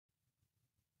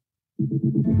We're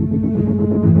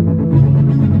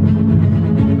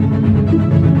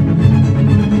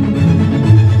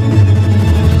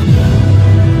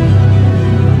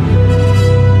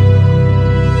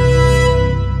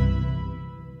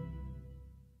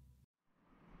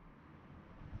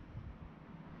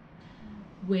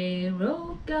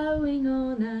all going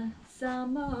on a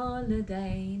summer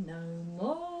holiday, no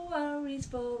more worries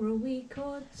for a week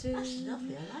or two. That's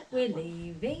lovely, I like that. We're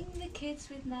leaving the kids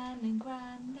with Nan and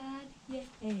Grandad, yeah.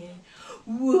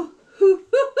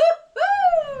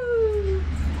 Woo-hoo-hoo-hoo-hoo!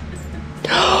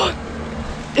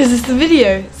 Is this the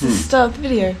video? Is this the start of the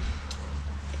video? Is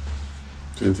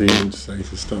there anything you want to say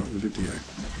to start the video?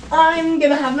 I'm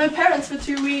gonna have no parents for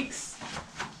 2 weeks.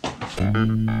 Oh,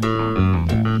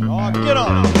 get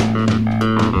on!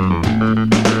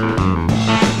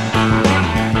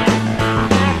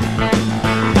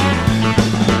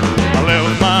 I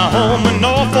left my home in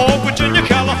Norfolk, Virginia,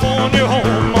 California,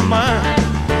 home of mine.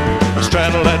 I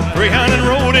straddled that Greyhound and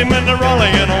rode him into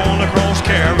Raleigh and on across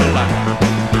Carolina.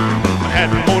 I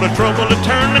had more to trouble that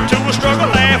turned into a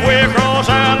struggle halfway across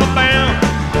Alabama.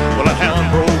 Well, that hound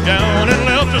broke down and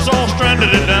left us all stranded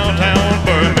in downtown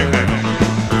Birmingham.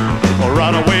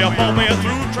 Right away up on me a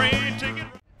through train ticket.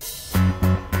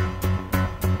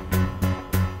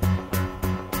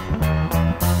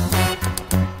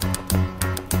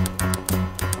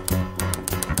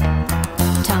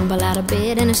 Tumble out of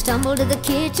bed and I stumble to the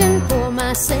kitchen, pour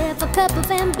myself a cup of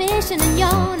ambition and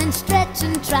yawn and stretch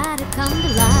and try to come to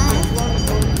life.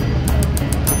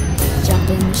 Jump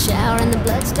in the shower and the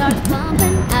blood starts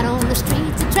pumping. Out on the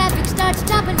streets the traffic starts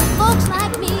jumping with folks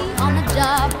like me on the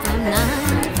job from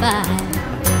 9 to 5.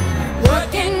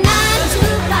 Working 9 to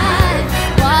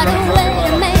 5, what a way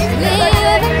to make a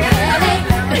living.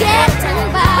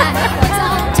 Getting by, it's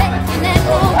all taking and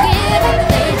won't give it.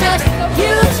 They just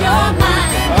use your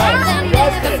mind and they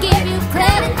never give you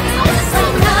credit.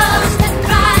 Some loves that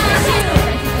drives you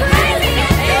crazy.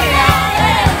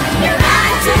 You're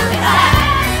 9 to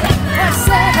 5, for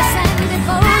service and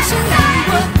devotion. You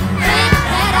would think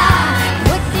that I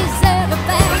would deserve a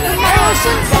better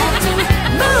promotion than to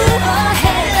move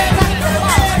ahead.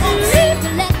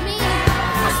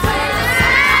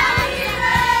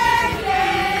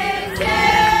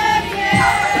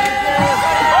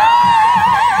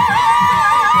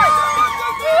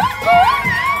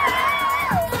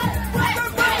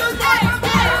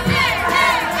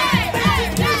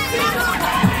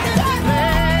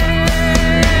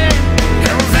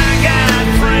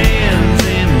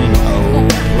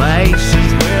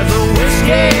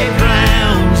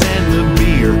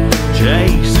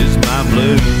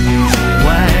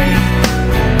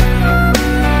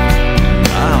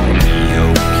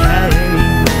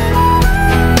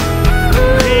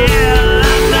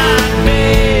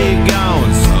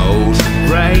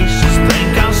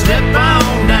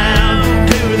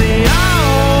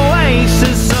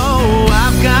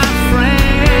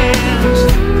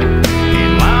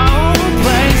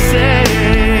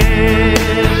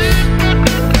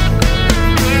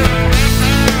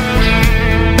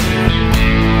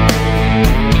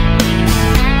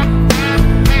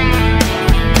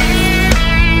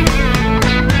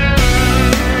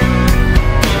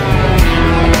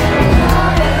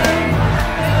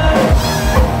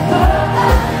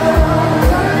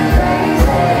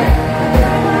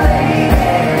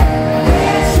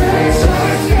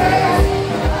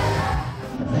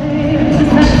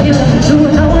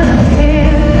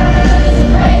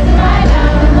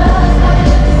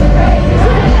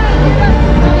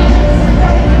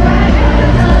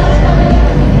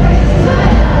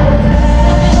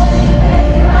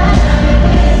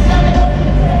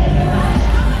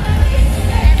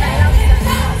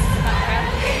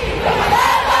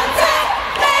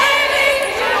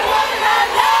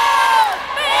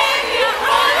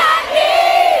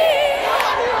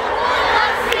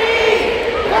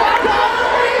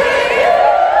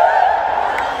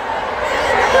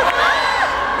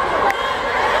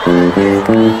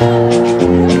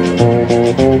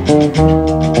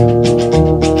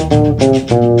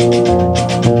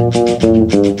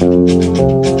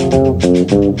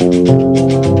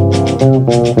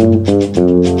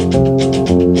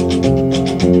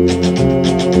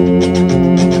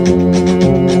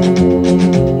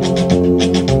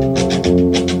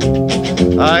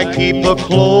 I keep a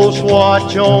close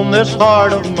watch on this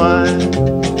heart of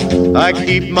mine. I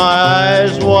keep my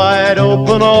eyes wide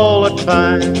open all the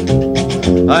time.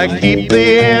 I keep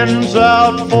the ends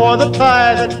out for the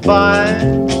tie that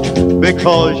binds,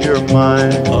 because you're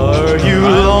mine. Are you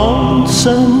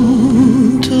lonesome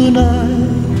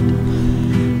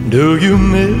tonight? Do you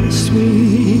miss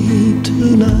me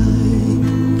tonight?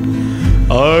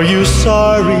 Are you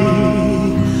sorry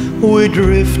we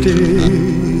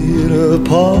drifted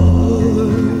apart?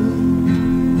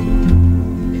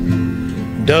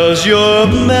 Does your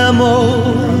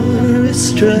memory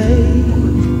stray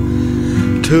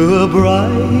to a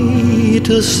bright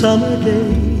summer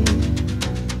day?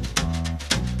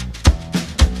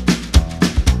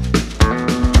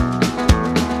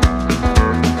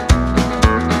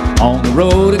 On the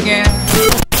road again.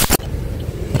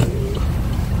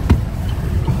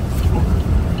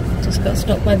 Just got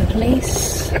stopped by the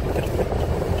police.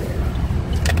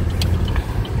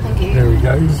 Thank you. There he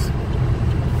goes.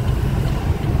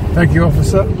 Thank you,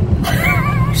 officer.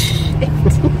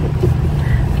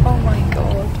 Oh my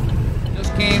god.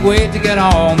 Just can't wait to get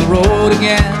on the road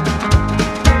again.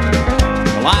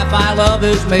 The life I love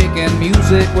is making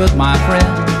music with my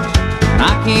friends. And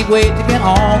I can't wait to get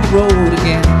on the road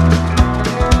again.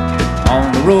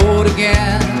 On the road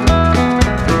again.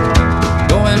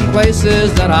 Going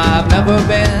places that I've never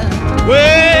been.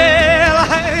 Well, I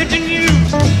heard the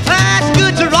news. That's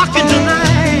good to rockin'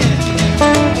 tonight.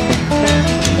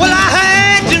 Well, I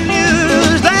heard the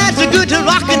news. That's good to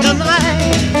rockin'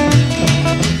 tonight.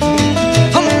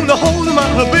 I'm gonna hold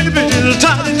my baby as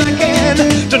tight as I can.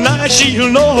 Tonight she'll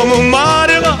know I'm a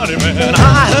mighty, mighty man.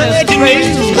 I heard the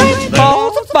news.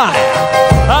 Balls of fire.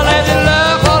 I let you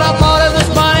love what I thought it was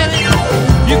funny.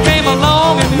 You came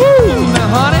along and woo, now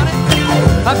honey,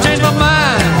 I've changed my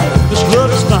mind. This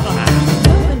love is fine.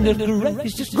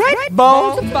 It's just great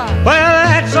balls of fire. Well,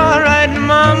 that's alright,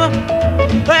 mama.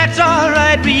 That's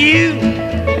alright for you.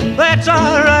 That's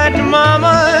alright,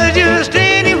 mama. Just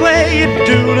any way you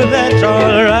do it, that's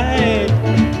alright.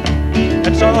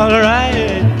 That's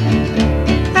alright.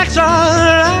 That's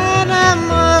alright,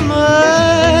 mama.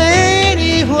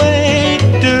 Any way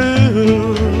you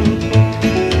do.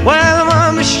 Well,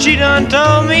 mama, she done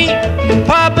told me.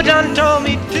 Papa done told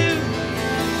me too.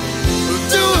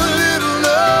 Do a little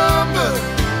number,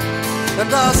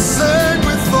 and I sang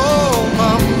with all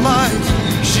my might.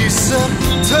 She said,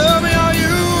 tell me, are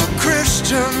you a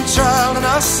Christian child? And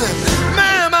I said,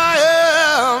 ma'am, I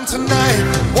am tonight.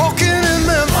 Walking in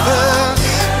Memphis,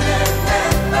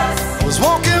 was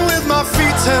walking with my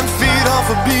feet 10 feet off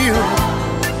a beam.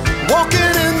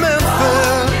 Walking in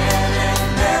Memphis,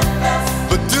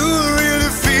 but do I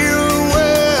really feel the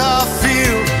way I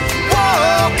feel?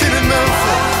 Walking in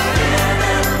Memphis,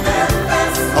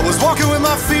 I was walking with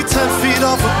my feet 10 feet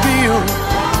off a beam.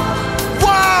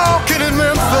 Walking in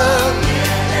Memphis,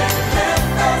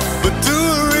 but do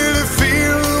I really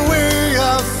feel the way I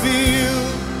feel?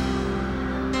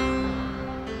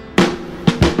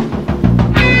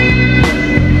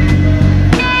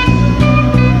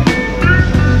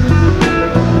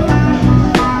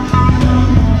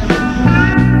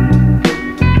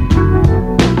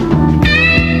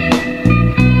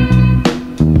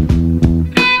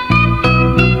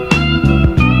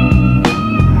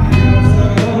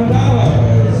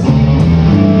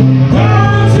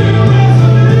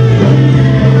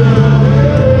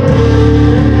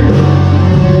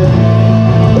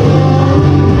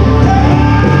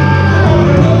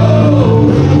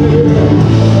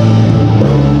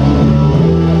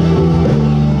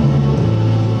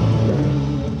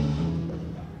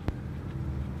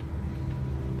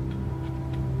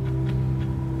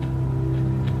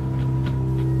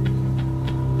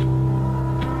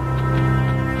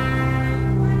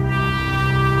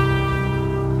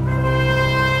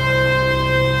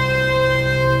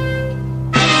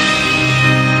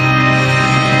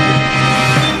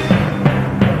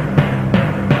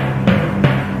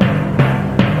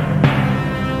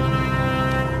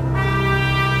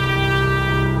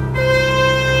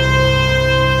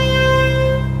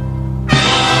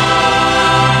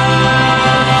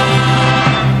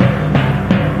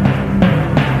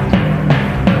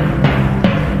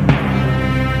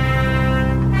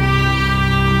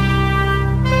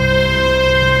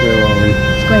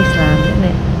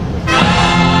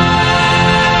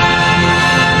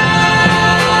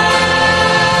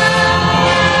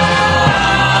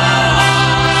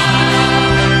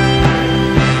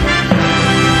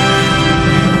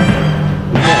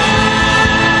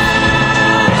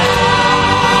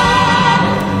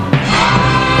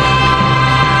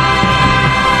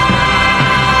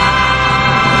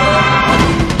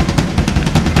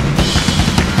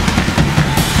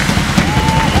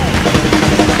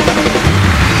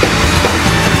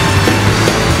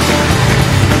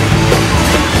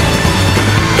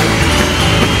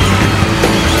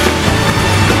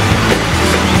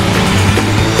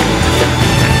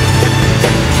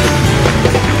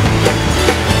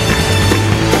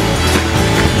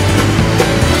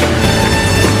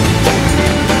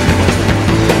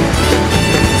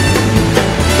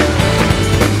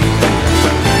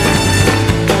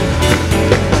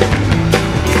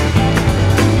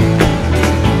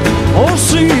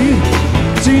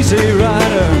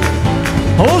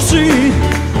 Oh, see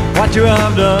what you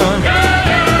have done.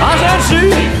 I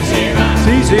said,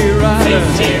 see, rider.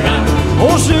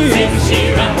 Oh, see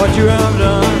what you have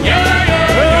done.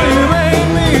 Well, you made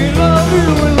me love you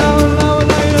and love.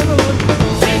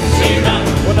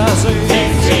 What I say?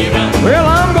 Well,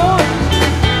 I'm going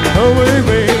away,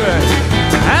 baby,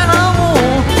 and I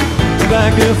won't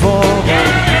back and forth.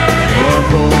 I'm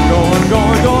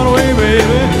going away,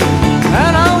 baby,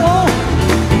 and I won't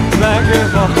back and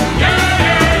forth.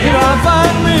 If I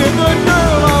find me a good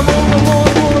girl, I'm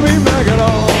gonna be back at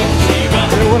all.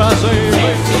 Hear what I say,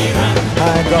 baby? I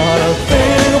got a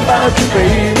thing about you,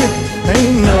 baby.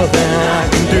 Ain't nothing I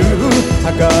can do. I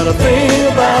got a thing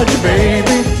about you,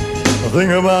 baby. A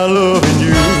thing about loving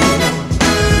you.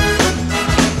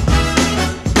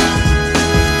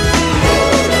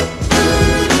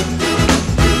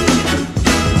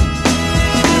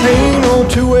 Ain't no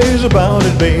two ways about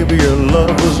it, baby. Your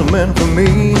love was meant for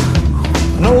me.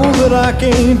 I know that I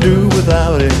can't do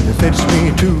without it. It fits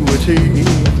me to a T.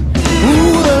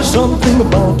 Ooh, there's something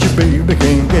about you, baby.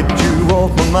 Can't get you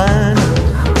off my mind.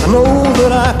 I know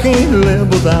that I can't live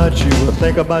without you. I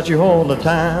think about you all the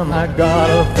time. I got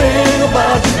a thing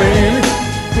about you, baby.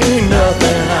 Ain't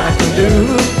nothing I can do.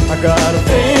 I got a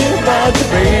thing about you,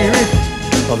 baby.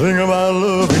 A thing about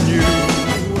loving you.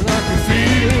 And I can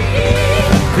feel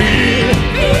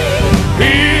it.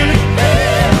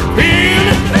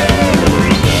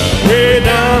 Way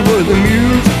down where the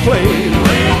music plays.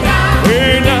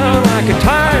 Way down like a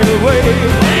tidal wave.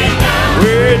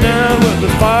 Way down where the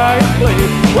fire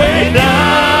plays. Way down.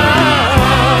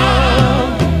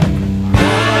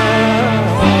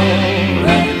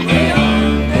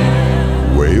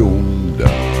 Way on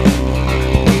down.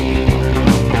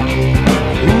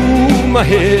 Ooh, my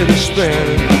head is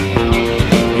spinning.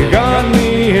 You got me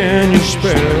in your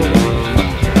spell.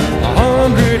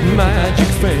 100 magic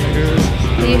fingers.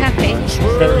 Are you happy?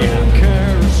 Very happy.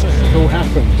 It all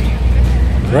happened.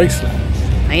 Graceland.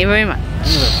 Thank you very much.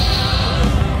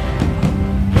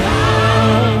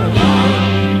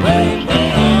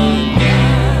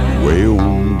 Way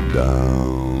on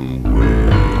down, way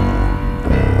on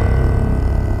down.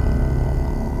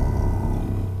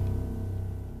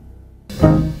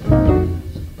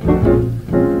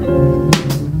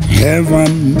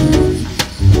 Heaven,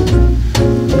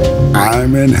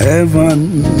 I'm in heaven,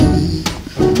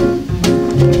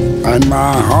 and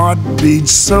my heart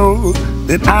beats so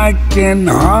that I can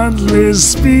hardly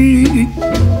speak.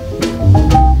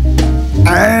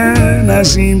 And I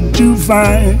seem to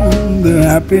find the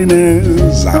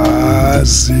happiness I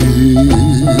see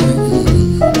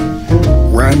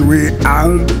when we're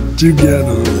out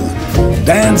together,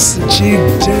 dance cheek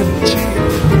to cheek.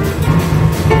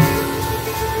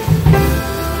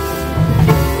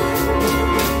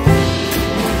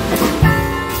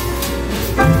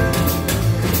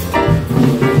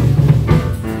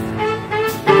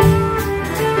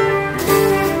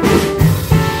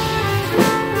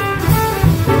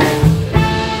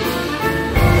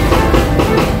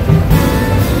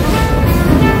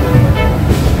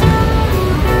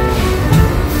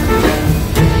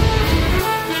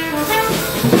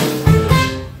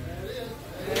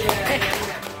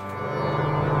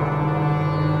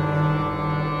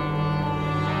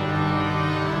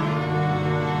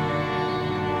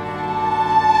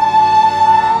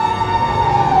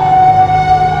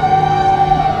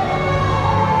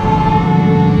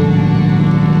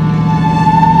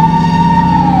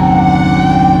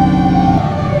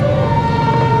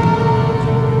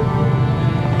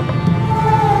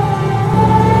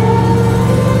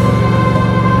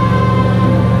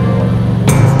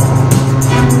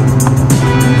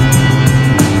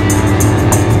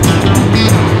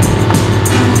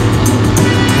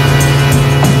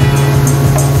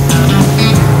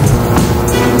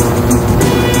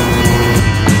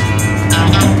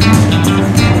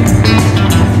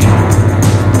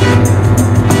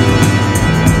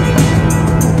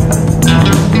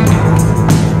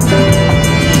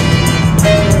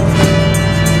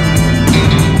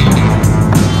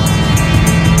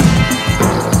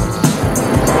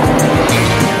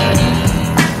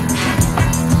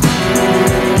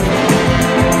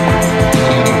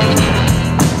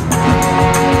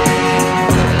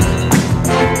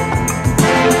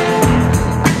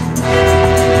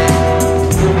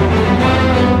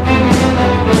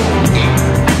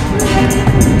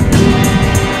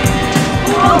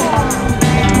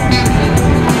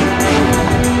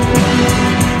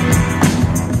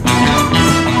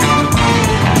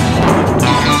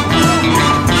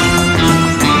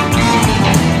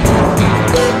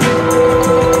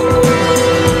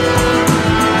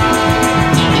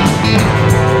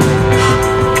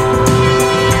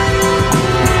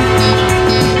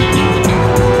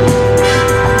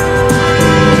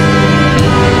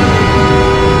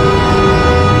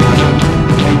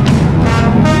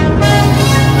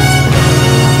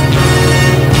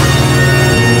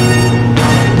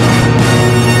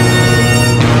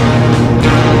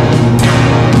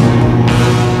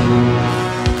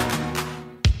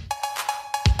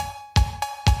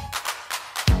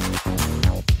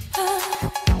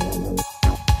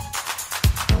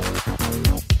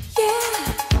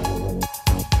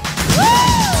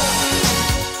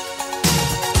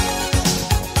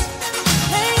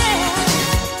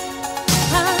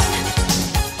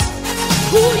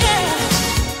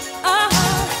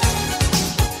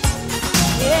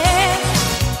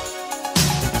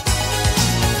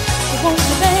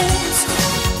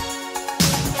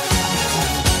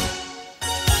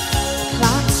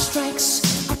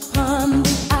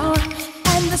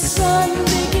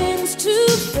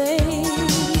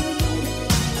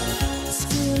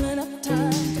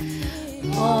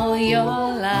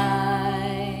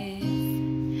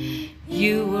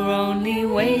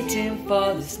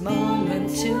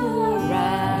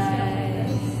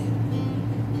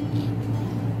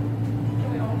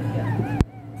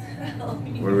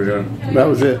 What are we doing? That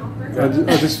was it.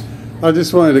 I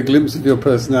just wanted a glimpse of your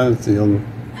personality on.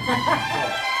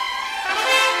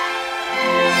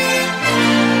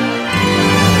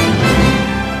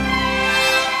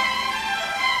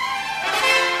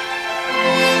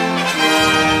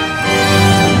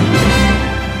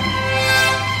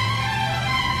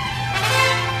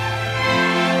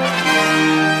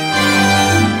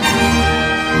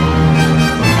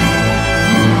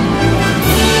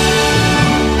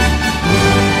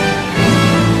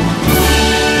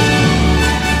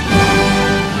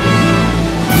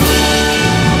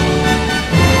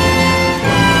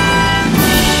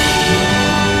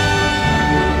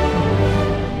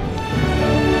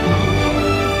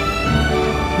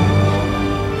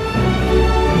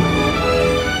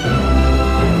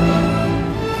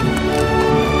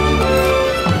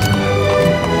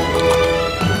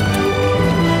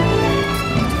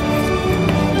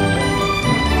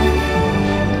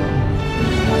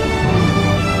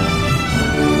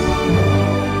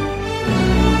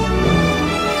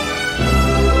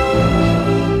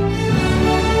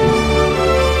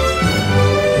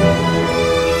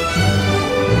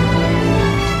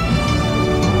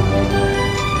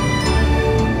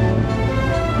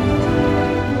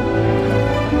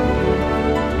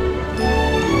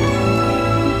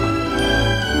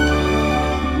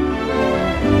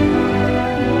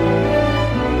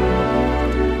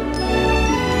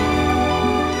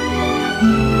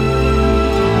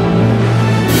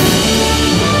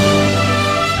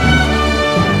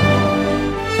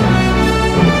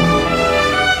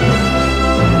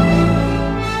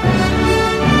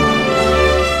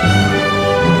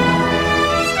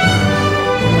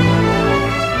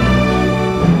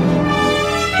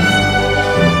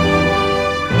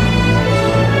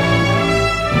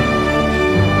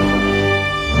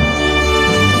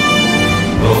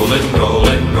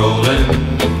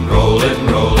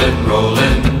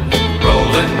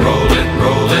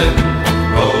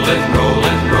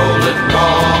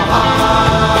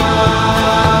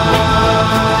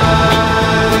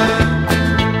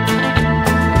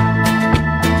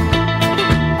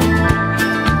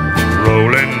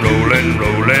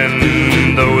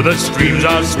 The streams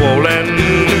are swollen,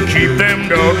 keep them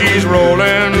doggies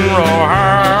rolling raw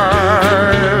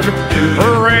hard.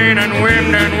 Rain and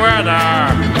wind and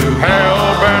weather,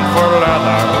 hell bent for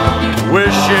leather,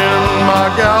 wishing my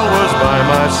gal was by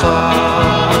my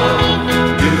side.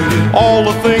 All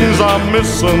the things I'm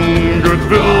missing, good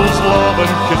bills, love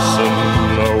and kissing,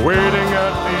 are waiting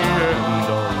at the end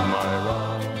of my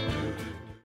ride.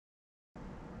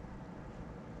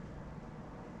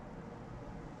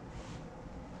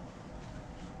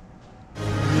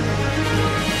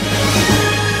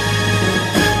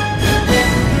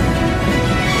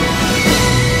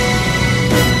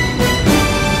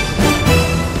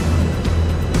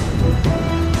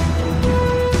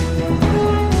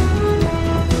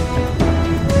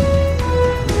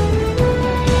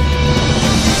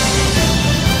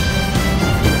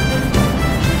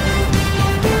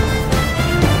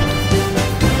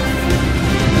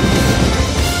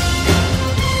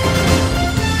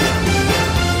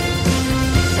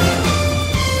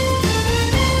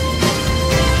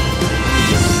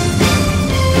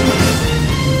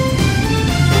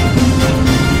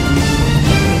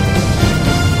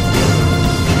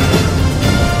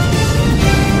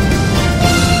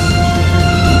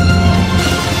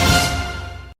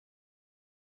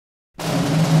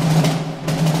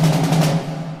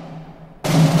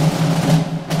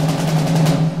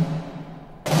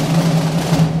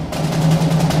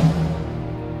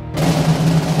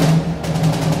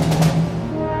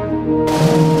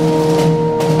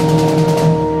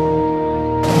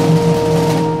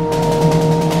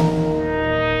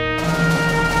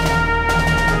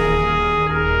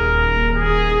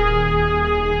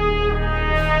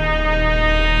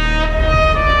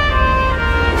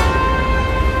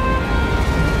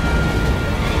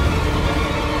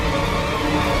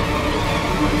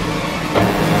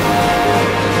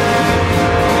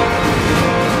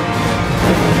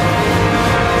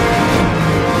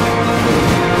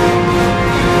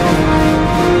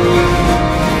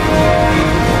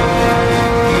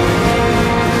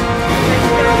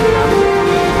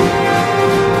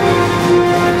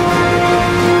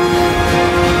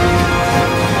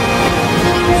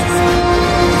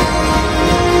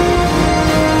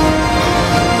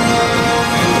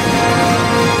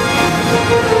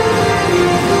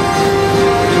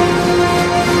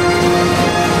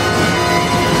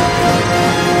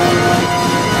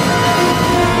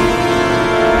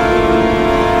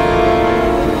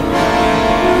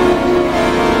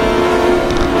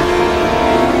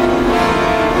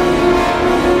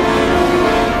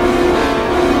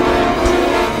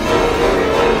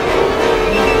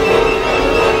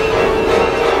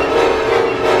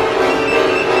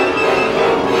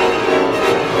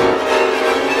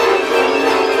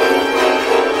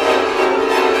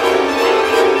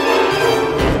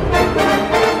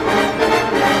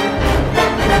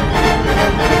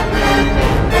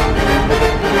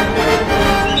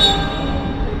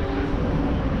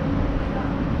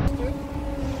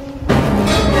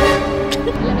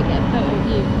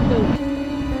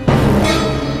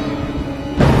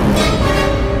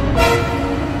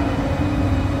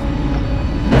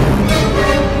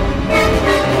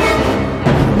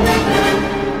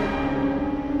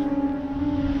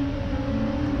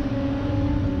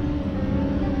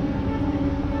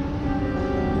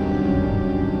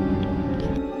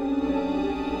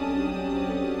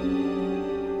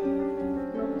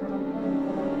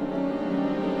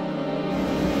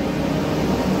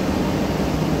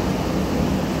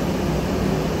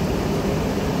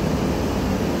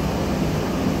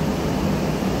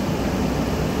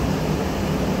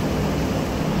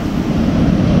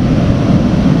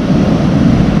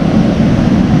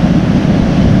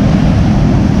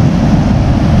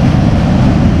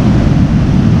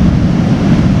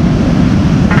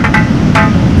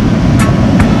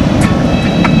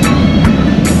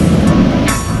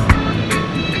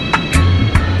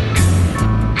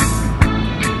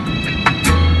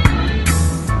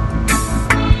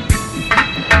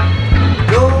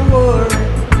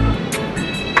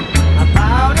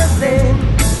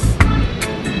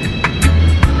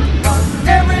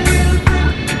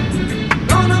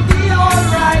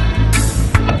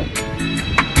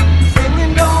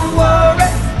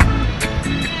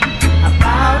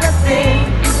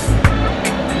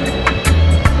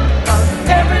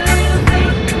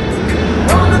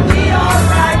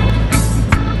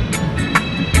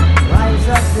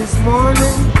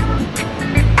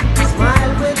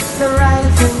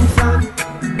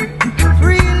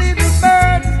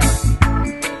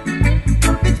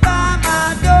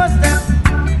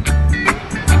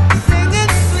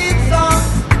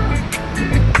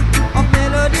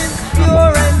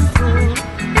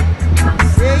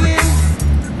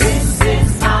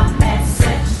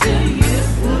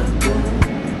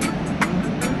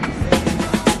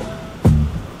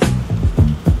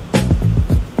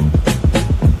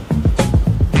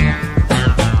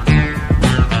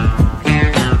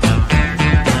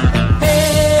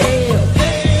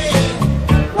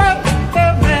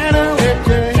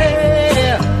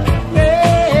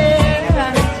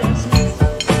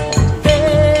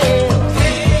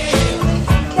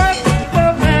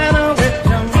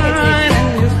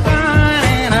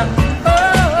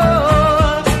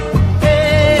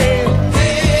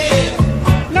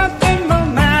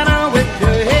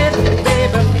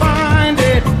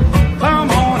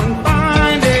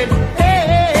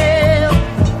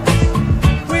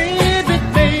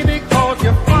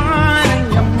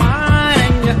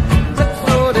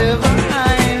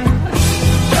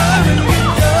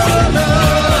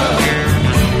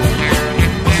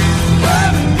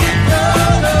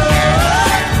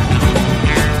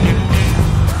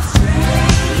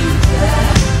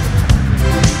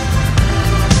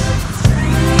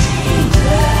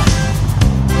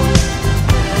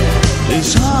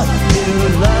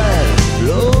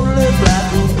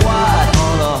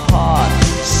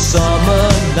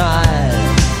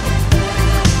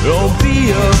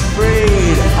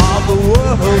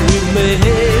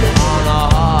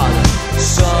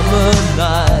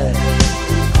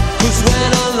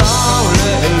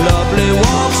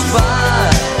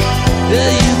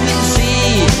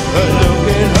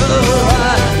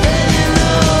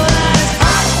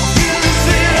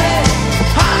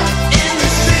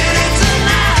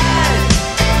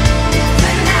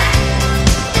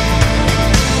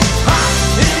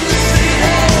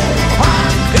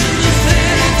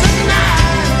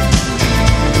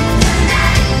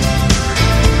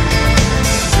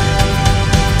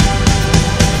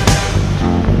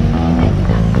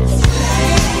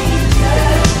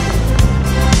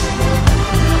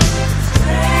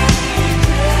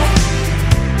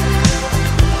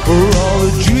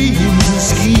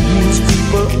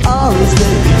 far as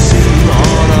they could see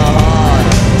on a hot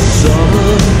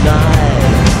summer night.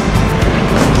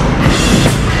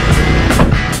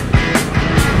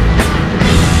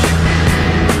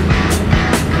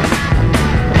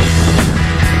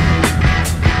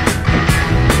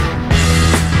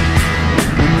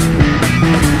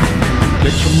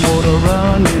 Get your motor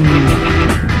running,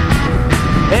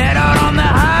 head out on the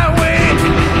highway,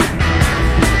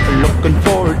 looking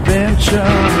for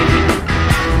adventure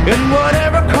and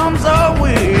whatever comes our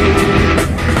way.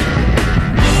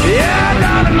 Yeah,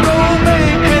 gotta go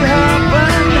make it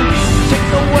happen. Take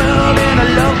the world in a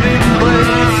loving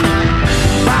place.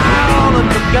 Fire all of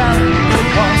the guns at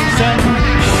once and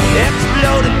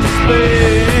explode into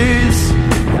space.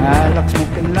 I like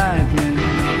smoking lightning.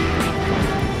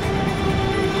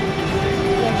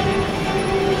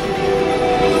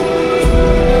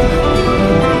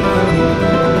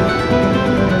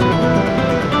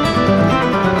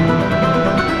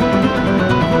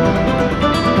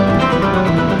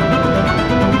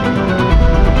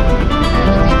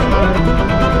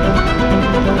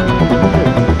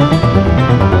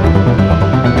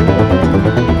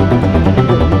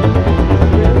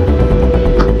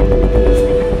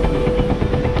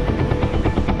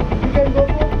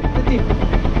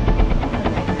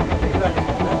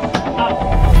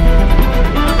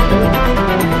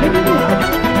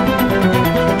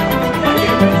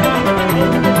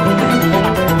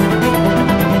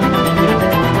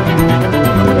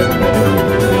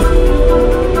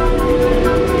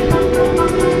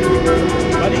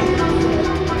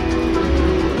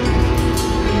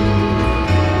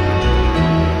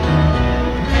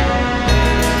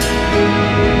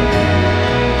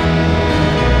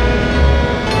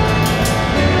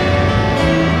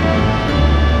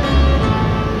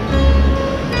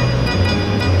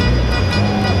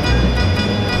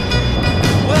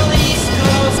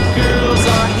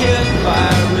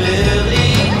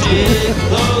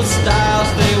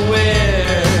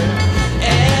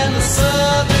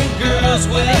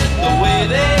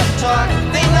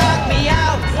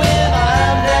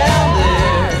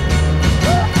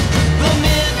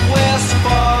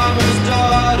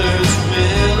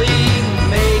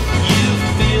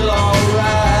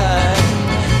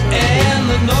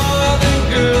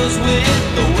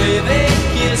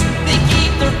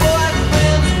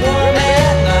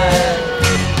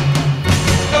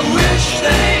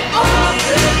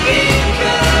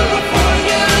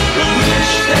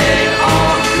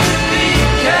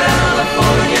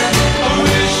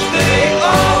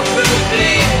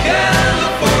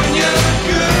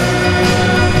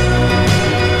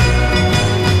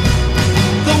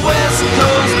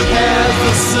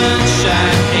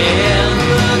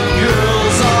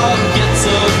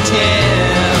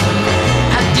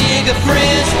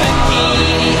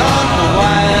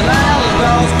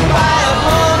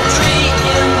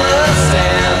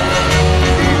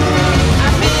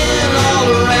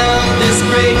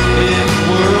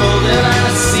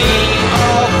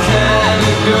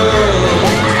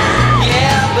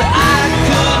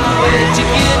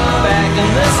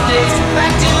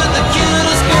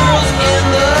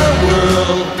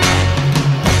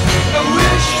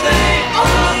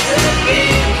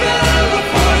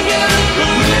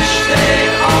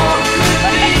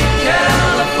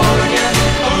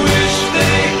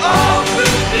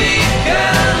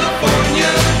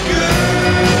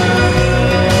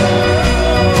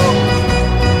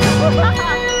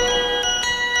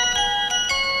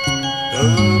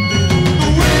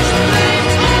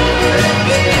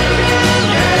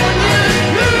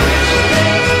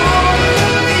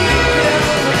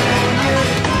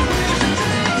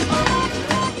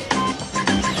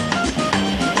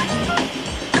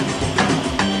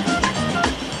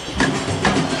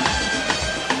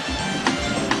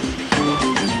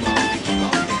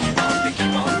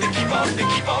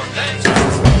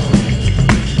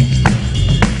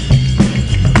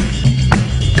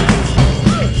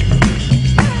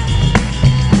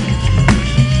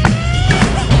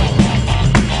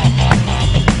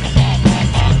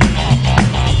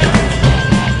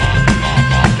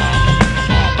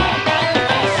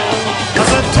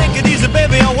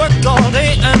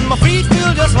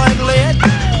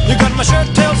 My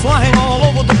shirt tails flying all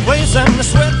over the place and the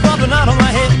sweat dropping out of my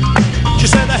head. She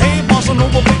said, hey, bossa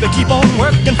nova, baby, keep on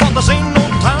working, for this ain't no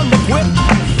time to quit.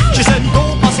 She said,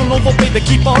 go, bossa nova, baby,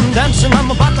 keep on dancing, I'm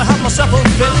about to have myself a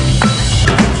fit.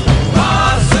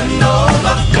 Bossa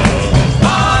nova,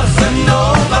 bossa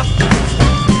nova.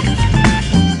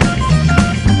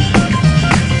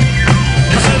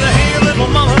 I said, hey, little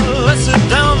mama, let's sit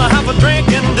down, I have a drink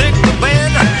and dig the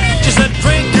band. She said,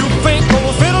 drink, you think,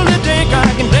 oh, fiddle-de-dink, I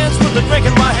can dance with the drink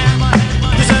in my hand.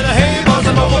 She said,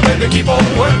 keep on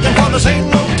working, for this ain't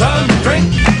no time to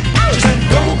drink. She said,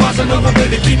 go bossa nova,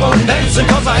 baby, keep on dancing,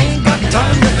 cause I ain't got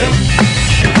time to think.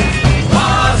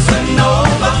 Bossa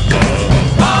nova,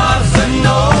 bossa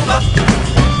nova.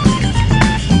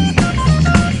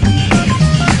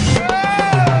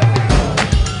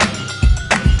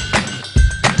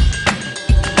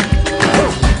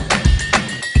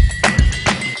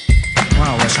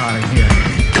 Wow, it's hot in here.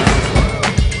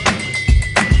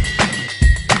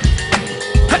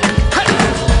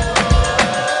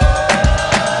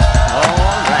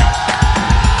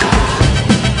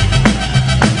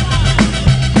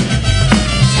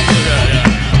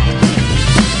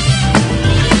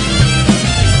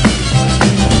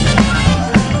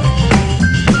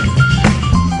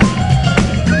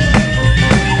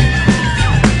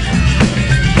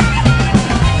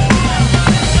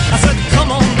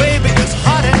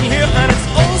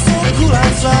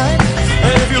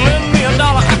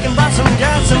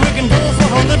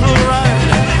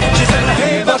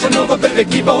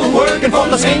 Baby, keep on working, for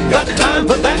this ain't got time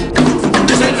for that.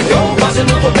 She said, go bossa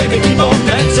nova, baby, keep on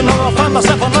dancing, or I'll find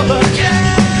myself another. Yeah.